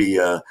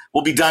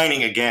be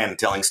dining again,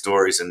 telling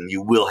stories, and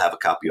you will have a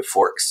copy of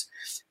Forks.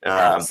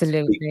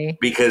 Absolutely,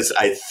 because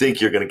I think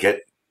you're going to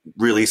get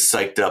really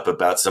psyched up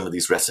about some of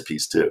these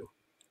recipes too.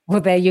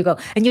 Well, there you go.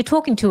 And you're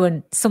talking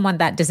to someone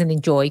that doesn't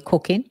enjoy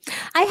cooking.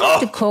 I have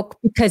to cook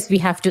because we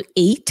have to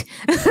eat.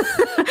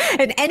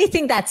 And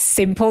anything that's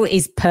simple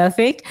is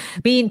perfect.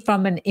 Being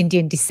from an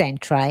Indian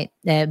descent, right?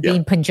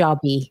 Being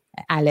Punjabi,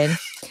 Alan,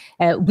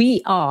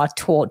 we are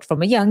taught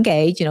from a young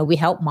age, we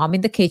help mom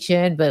in the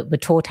kitchen, but we're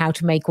taught how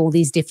to make all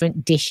these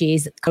different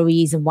dishes,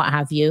 curries and what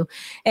have you.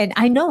 And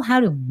I know how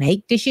to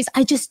make dishes.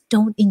 I just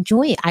don't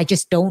enjoy it. I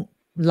just don't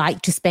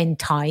like to spend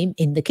time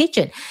in the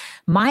kitchen.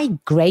 My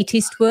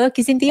greatest work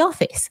is in the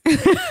office.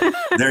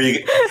 There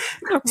you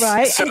go.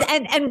 Right. So,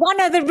 and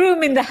one other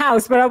room in the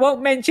house, but I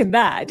won't mention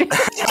that.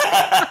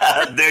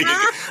 There you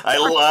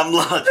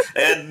go.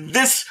 And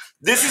this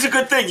is a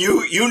good thing.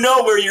 You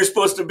know where you're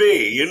supposed to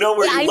be. You know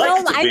where you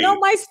like to be. I know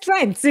my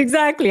strengths.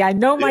 Exactly. I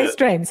know my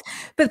strengths.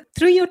 But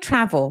through your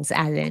travels,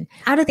 Alan,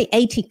 out of the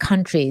 80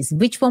 countries,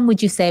 which one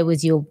would you say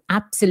was your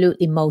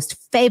absolutely most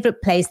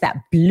favorite place that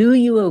blew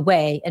you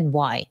away, and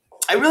why?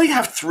 I really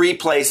have three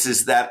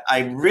places that I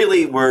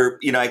really were,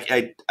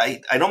 I'd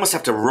almost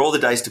have to roll the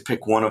dice to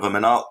pick one of them.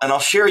 And I'll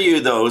share you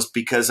those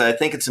because I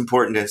think it's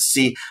important to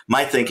see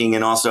my thinking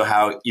and also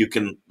how you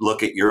can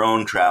look at your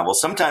own travel.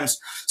 Sometimes,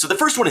 so the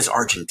first one is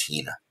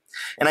Argentina.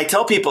 And I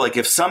tell people,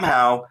 if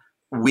somehow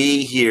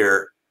we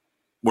here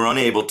were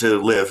unable to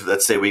live,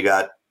 let's say we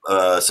got,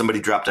 somebody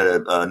dropped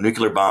a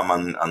nuclear bomb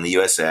on the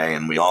USA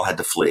and we all had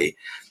to flee,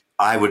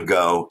 I would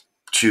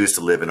choose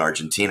to live in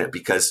Argentina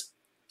because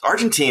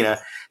Argentina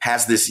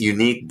has this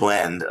unique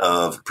blend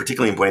of,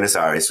 particularly in Buenos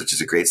Aires, which is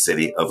a great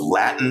city, of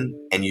Latin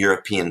and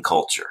European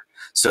culture.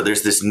 So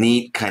there's this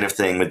neat kind of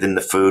thing within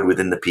the food,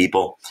 within the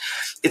people.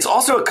 It's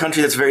also a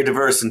country that's very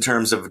diverse in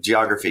terms of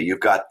geography. You've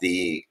got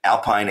the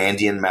Alpine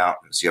Andean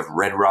mountains. You have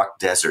red rock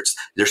deserts.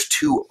 There's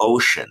 2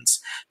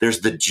 oceans.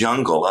 There's the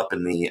jungle up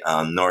in the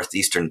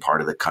northeastern part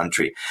of the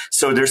country.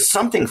 So there's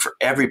something for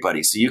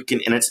everybody. So you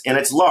can, and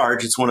it's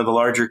large. It's one of the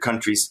larger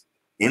countries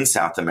in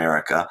South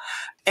America.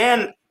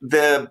 And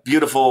the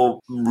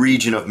beautiful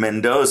region of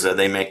Mendoza,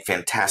 they make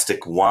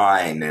fantastic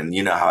wine, and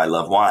you know how I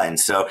love wine.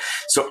 So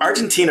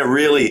Argentina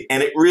really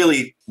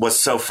was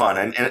so fun.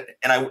 And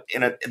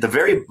the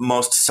very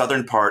most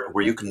southern part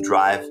where you can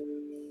drive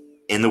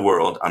in the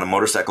world on a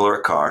motorcycle or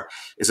a car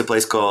is a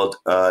place called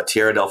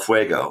Tierra del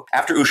Fuego.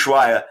 After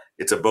Ushuaia,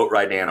 it's a boat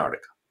ride to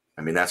Antarctica.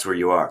 I mean, that's where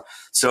you are.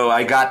 So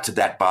I got to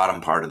that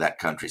bottom part of that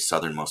country,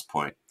 southernmost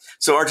point.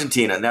 So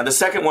Argentina. Now, the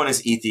second one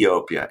is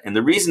Ethiopia. And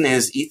the reason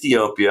is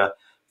Ethiopia,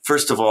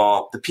 first of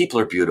all, the people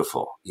are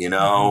beautiful.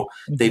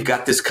 Mm-hmm. They've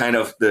got this kind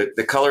of,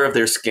 the color of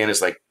their skin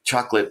is like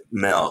chocolate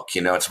milk.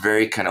 It's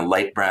very kind of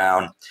light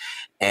brown.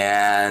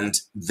 And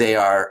they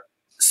are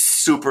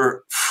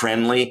super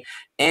friendly.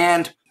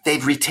 And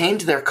they've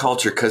retained their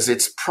culture because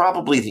it's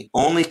probably the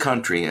only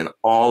country in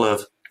all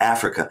of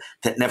Africa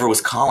that never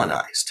was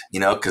colonized,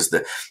 because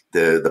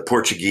the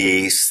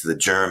Portuguese, the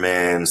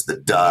Germans, the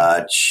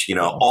Dutch,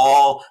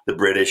 all the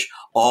British,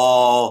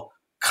 all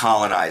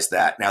colonized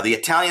that. Now, the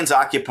Italians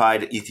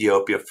occupied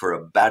Ethiopia for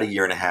about 1.5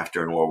 years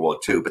during World War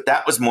II, but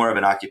that was more of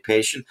an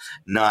occupation,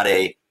 not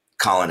a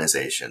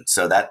colonization.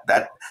 So that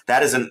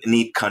is a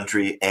neat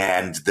country,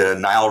 and the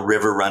Nile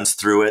River runs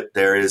through it.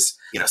 There is,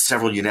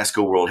 several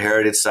UNESCO World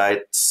Heritage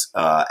Sites.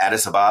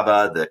 Addis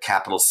Ababa, the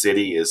capital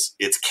city,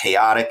 it's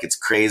chaotic. It's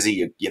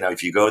crazy.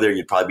 If you go there,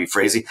 you'd probably be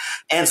crazy.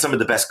 And some of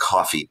the best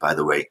coffee, by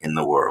the way, in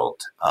the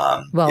world.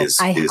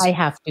 I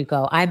have to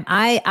go.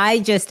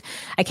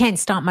 I can't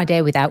start my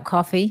day without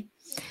coffee.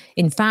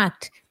 In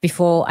fact,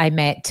 before I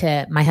met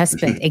my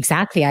husband,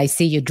 exactly, I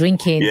see you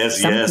drinking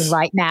something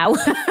right now.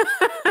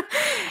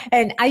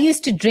 And I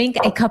used to drink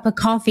a cup of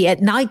coffee at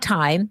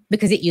nighttime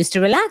because it used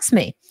to relax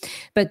me.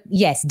 But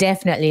yes,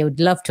 definitely, I would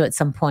love to at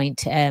some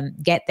point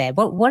get there.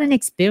 What an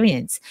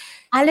experience.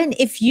 Alan,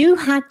 if you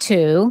had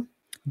to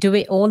do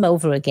it all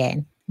over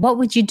again, what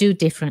would you do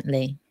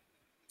differently?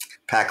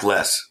 Pack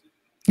less.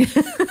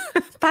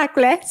 Pack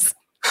less?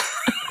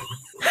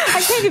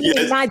 I can't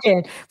even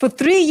imagine. For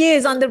 3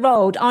 years on the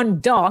road, on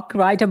dock,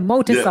 right, a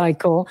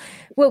motorcycle. Yeah.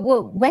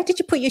 Well, where did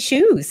you put your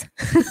shoes?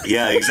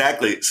 Yeah,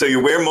 exactly. So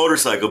you wear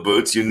motorcycle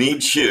boots. You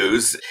need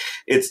shoes.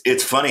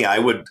 It's funny. I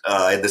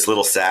had this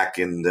little sack,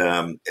 and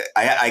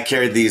I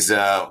carried these.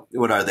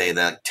 What are they?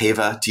 The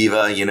Teva.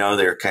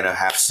 They're kind of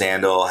half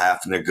sandal,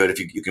 half, and they're good if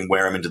you can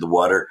wear them into the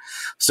water.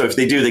 So if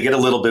they do, they get a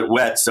little bit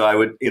wet. So I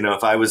would,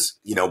 if I was,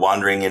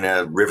 wandering in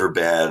a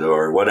riverbed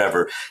or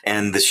whatever,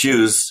 and the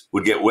shoes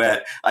would get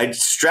wet, I'd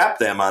strap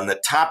them on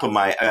the top of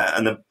my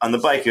on the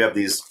bike. You have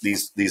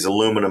these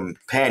aluminum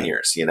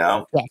panniers, yes.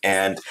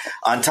 And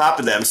on top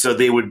of them, so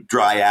they would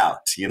dry out,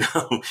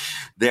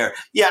 there.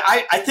 Yeah,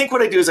 I think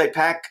what I do is I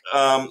pack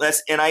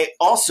less, and I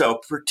also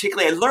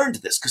particularly I learned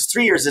this because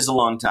 3 years is a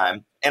long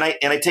time, and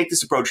I take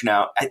this approach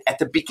now. At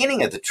the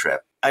beginning of the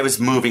trip, I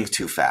was moving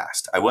too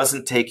fast. I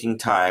wasn't taking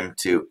time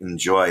to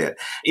enjoy it.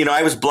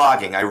 I was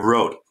blogging. I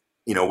wrote,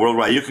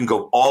 worldwide. You can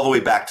go all the way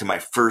back to my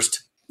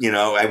first.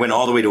 I went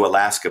all the way to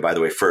Alaska, by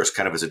the way, first,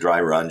 kind of as a dry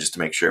run, just to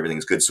make sure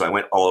everything's good. So I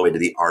went all the way to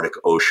the Arctic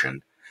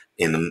Ocean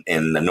in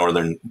the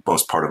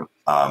northernmost part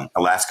of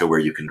Alaska, where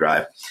you can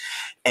drive.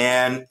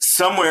 And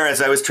somewhere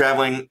as I was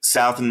traveling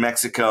south in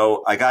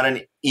Mexico, I got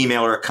an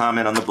email or a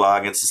comment on the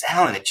blog, and it says,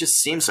 "Alan, it just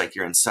seems like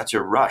you're in such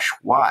a rush.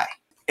 Why?"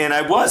 And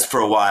I was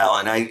for a while.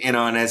 And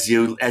and as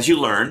you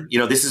learn,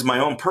 this is my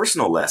own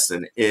personal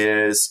lesson,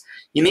 is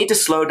you need to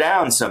slow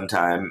down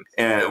sometime,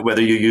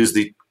 whether you use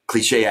the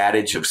cliche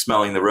adage of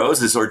smelling the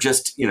roses or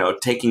just,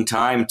 taking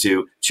time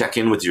to check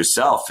in with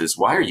yourself is,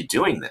 why are you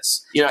doing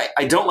this?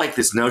 I don't like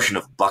this notion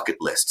of bucket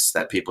lists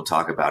that people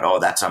talk about. Oh,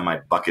 that's on my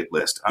bucket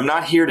list. I'm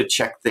not here to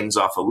check things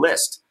off a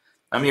list.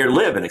 I'm here to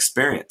live and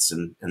experience.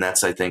 And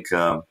that's, I think,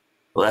 the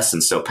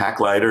lesson. So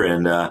pack lighter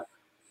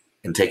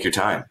and take your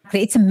time.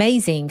 It's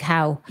amazing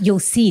how you'll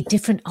see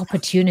different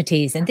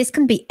opportunities. And this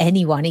can be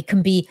anyone. It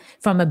can be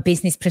from a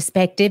business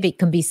perspective. It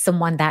can be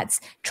someone that's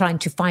trying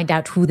to find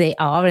out who they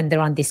are and they're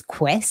on this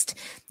quest.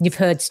 You've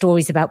heard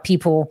stories about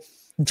people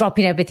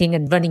dropping everything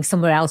and running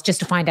somewhere else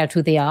just to find out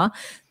who they are.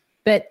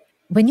 But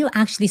when you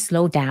actually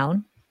slow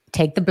down,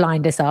 take the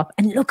blinders up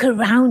and look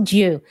around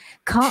you.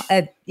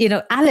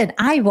 Alan,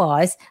 I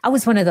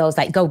was one of those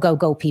like go, go,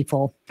 go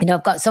people.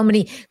 I've got so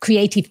many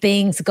creative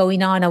things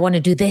going on. I want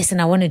to do this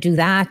and I want to do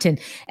that. And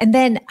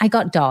then I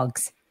got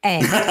dogs,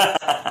 and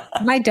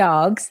my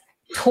dogs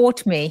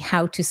taught me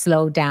how to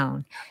slow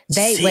down.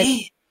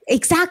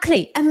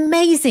 Exactly.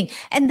 Amazing.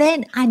 And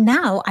then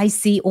I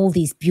see all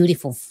these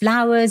beautiful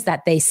flowers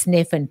that they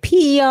sniff and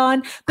pee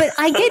on, but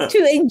I get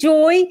to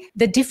enjoy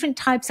the different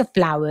types of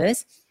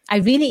flowers. I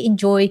really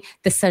enjoy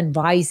the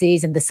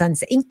sunrises and the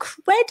sunset.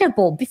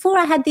 Incredible. Before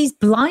I had these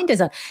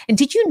blinders on. And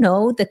did you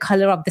know the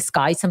color of the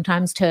sky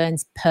sometimes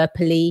turns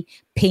purpley,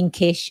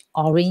 pinkish,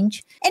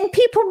 orange? And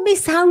people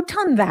miss out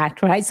on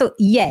that, right? So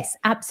yes,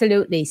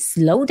 absolutely.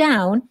 Slow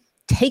down.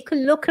 Take a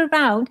look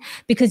around,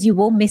 because you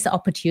will miss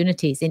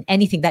opportunities in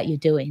anything that you're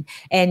doing.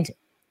 And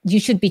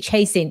you should be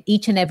chasing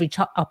each and every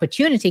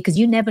opportunity, because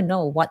you never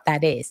know what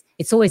that is.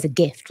 It's always a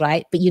gift,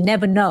 right? But you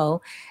never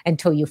know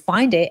until you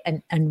find it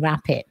and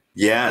unwrap it.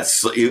 Yeah,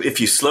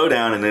 if you slow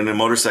down, and in a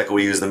motorcycle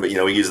we use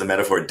the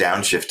metaphor of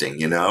downshifting,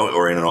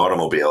 or in an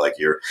automobile, like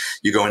you're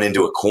going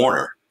into a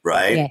corner,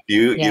 right?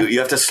 Yeah. You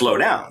have to slow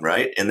down,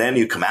 right? And then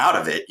you come out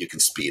of it, you can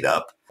speed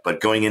up. But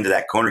going into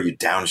that corner, you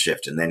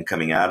downshift, and then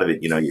coming out of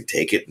it, you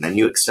take it and then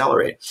you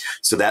accelerate.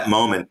 So that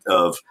moment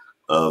of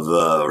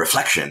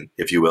reflection,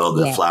 if you will,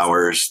 the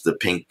flowers, the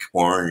pink,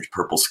 orange,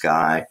 purple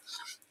sky,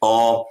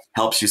 all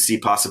helps you see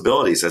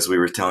possibilities, as we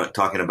were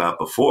talking about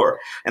before.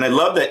 And I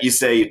love that you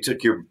say you took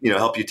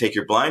help you take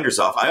your blinders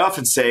off. I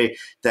often say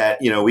that,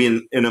 we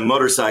in a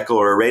motorcycle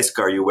or a race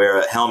car, you wear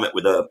a helmet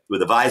with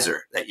a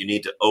visor that you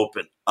need to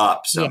open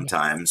up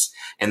sometimes.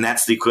 Yeah. And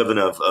that's the equivalent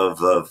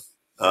of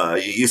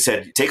you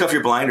said, take off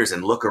your blinders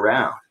and look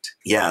around.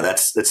 Yeah,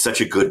 that's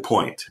such a good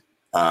point.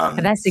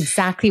 And that's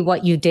exactly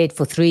what you did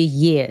for 3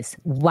 years.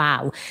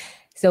 Wow.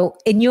 So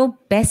in your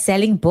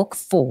best-selling book,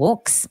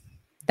 Forks,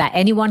 that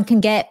anyone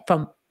can get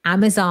from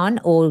Amazon,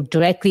 or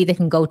directly they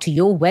can go to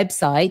your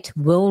website,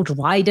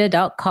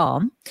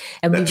 worldrider.com.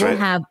 And we will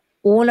have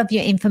all of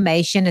your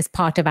information as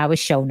part of our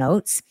show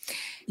notes.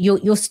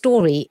 Your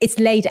story, it's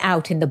laid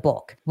out in the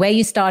book, where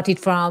you started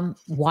from,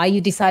 why you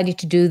decided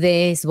to do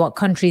this, what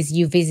countries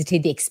you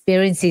visited, the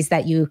experiences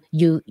that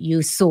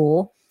you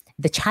saw,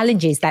 the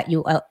challenges that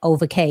you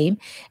overcame,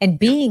 and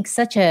being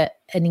such an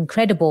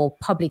incredible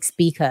public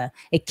speaker,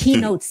 a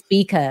keynote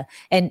speaker,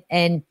 and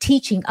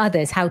teaching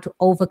others how to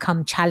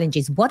overcome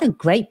challenges. What a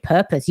great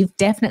purpose. You've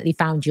definitely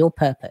found your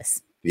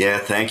purpose. Yeah,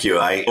 thank you.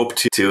 I hope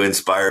to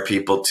inspire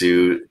people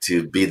to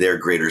be their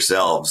greater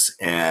selves,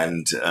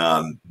 and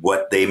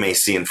what they may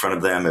see in front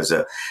of them as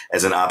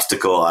an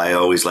obstacle. I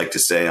always like to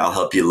say, I'll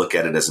help you look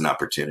at it as an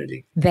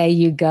opportunity. There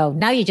you go.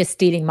 Now you're just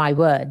stealing my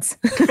words.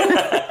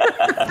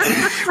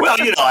 Well,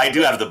 I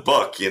do have the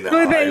book,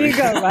 Well, there you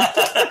go.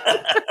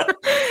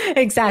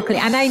 Exactly.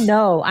 And I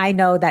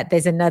know that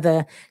there's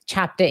another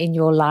chapter in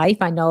your life.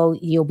 I know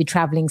you'll be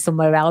traveling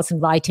somewhere else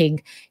and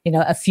writing,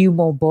 a few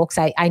more books.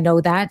 I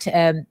know that.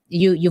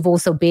 You've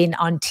also been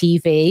on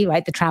TV,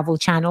 right? The Travel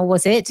Channel,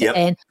 was it? Yep.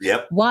 And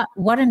yep.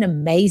 What an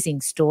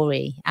amazing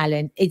story,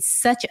 Alan. It's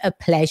such a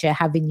pleasure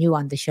having you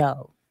on the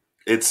show.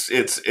 It's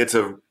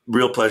a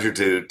real pleasure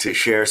to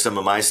share some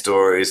of my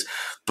stories,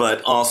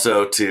 but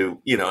also to,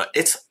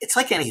 it's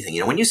like anything,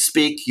 when you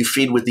speak, you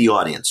feed with the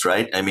audience,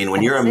 right? I mean,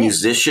 when you're a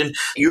musician,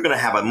 you're going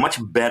to have a much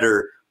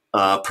better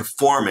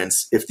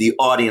performance if the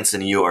audience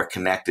and you are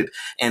connected.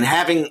 And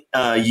having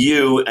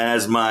you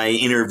as my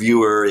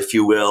interviewer, if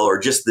you will, or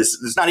just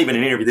it's not even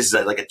an interview, this is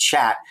like a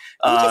chat.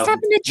 We're just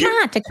having a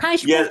chat, a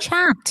casual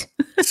chat.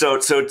 So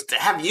to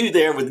have you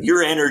there with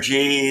your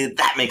energy,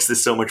 that makes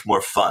this so much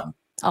more fun.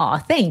 Oh,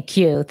 thank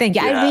you. Thank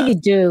you. Yeah. I really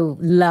do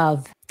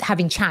love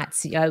having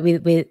chats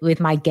with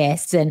my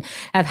guests, and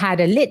I've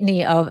had a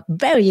litany of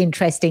very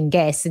interesting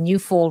guests, and you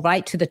fall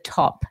right to the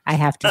top, I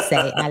have to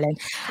say, Alan.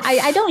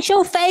 I don't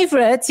show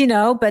favorites,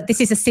 but this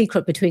is a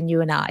secret between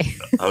you and I.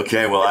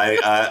 Okay, well,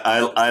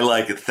 I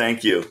like it.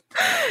 Thank you.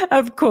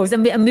 Of course,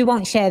 and we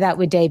won't share that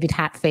with David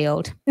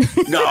Hatfield.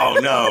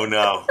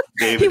 No,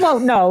 David. He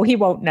won't know.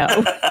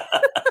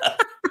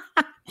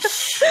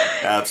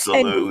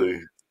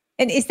 Absolutely.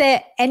 And is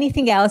there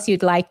anything else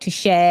you'd like to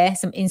share,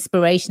 some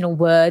inspirational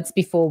words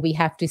before we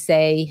have to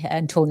say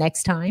until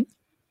next time?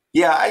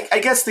 Yeah, I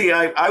guess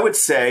I would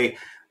say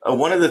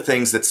one of the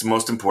things that's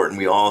most important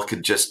we all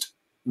could just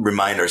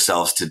remind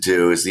ourselves to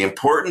do is the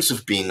importance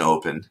of being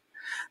open,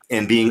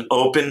 and being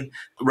open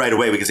right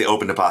away, because they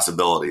open to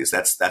possibilities.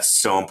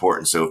 That's so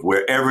important. So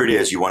wherever it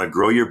is, you want to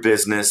grow your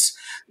business,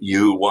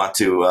 you want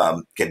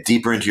to get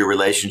deeper into your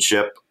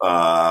relationship,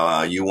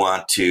 you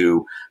want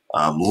to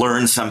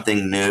learn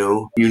something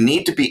new, you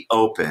need to be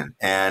open.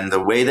 And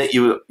the way that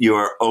you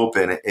are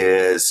open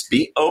is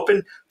be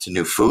open to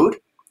new food,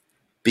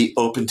 be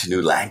open to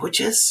new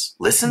languages,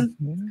 listen,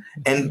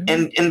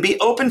 and be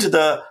open to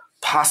the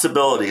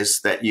possibilities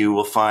that you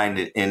will find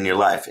in your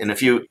life. And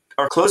if you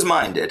are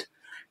closed-minded,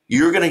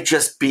 you're going to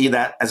just be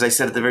that, as I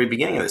said at the very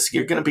beginning of this,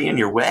 you're going to be in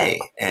your way,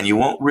 and you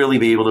won't really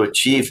be able to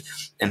achieve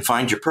and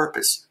find your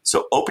purpose.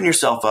 So open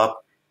yourself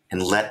up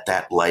and let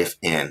that life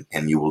in,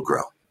 and you will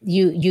grow.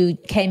 You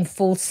came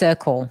full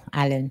circle,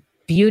 Alan.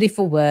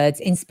 Beautiful words,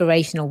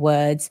 inspirational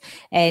words.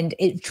 And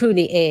it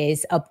truly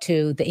is up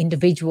to the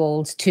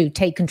individuals to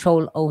take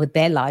control over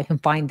their life and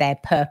find their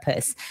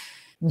purpose.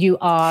 You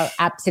are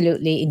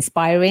absolutely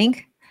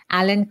inspiring.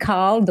 Alan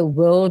Carl, the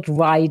world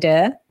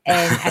rider.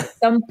 And at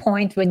some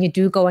point when you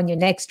do go on your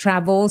next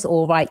travels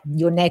or write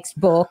your next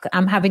book,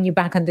 I'm having you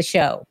back on the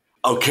show.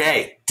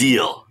 Okay,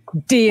 deal.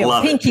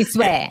 Love Pinky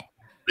swear.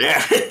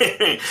 Yeah.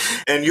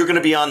 And you're going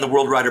to be on the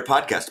World Rider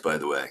podcast, by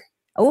the way.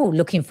 Oh,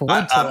 looking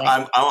forward to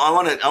it.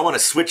 I want to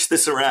switch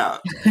this around.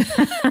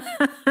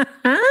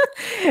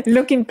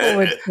 Looking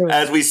forward to it.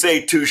 As we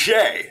say, touche.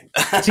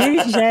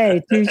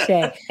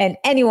 Touche. And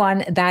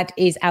anyone that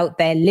is out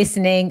there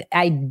listening,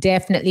 I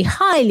definitely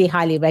highly,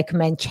 highly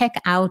recommend check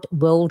out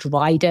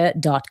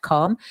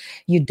worldrider.com.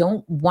 You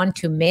don't want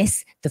to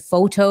miss the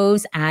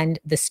photos and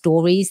the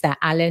stories that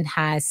Alan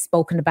has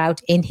spoken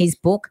about in his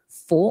book,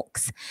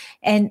 Forks,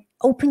 and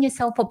open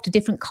yourself up to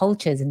different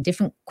cultures and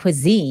different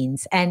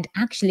cuisines and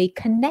actually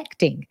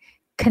connection,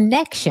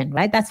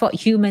 right? That's what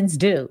humans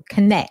do,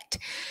 connect.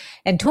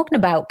 And talking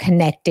about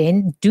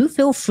connecting, do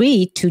feel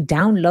free to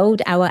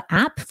download our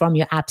app from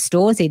your app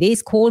stores. It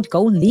is called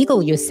Go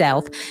Legal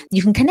Yourself.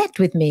 You can connect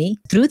with me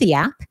through the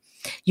app.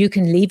 You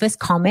can leave us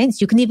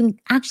comments. You can even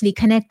actually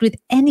connect with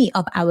any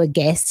of our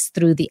guests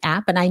through the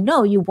app. And I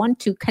know you want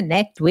to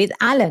connect with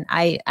Alan.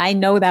 I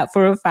know that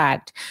for a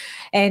fact.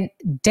 And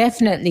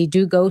definitely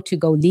do go to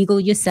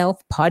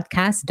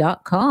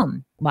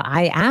golegalyourselfpodcast.com. Well,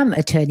 I am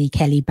attorney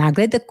Kelly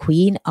Bagler, the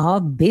Queen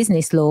of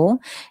Business Law,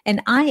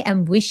 and I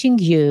am wishing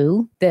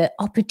you the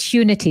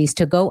opportunities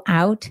to go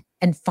out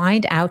and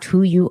find out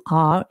who you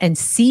are and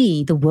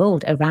see the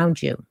world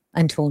around you.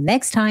 Until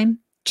next time,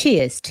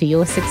 cheers to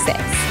your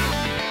success.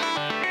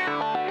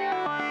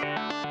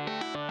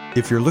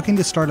 If you're looking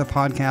to start a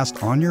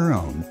podcast on your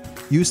own,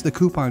 use the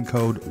coupon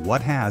code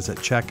WHATHAS at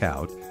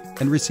checkout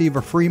and receive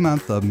a free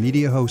month of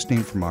media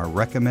hosting from our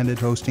recommended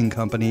hosting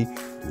company,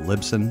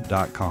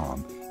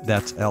 Libsyn.com.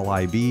 That's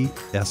libsyn.com.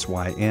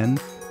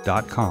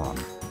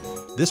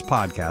 This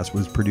podcast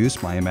was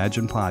produced by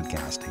Imagine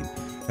Podcasting,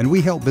 and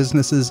we help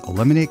businesses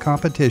eliminate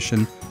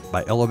competition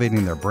by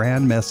elevating their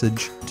brand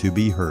message to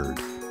be heard.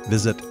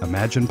 Visit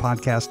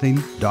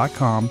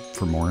imaginepodcasting.com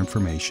for more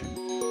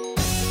information.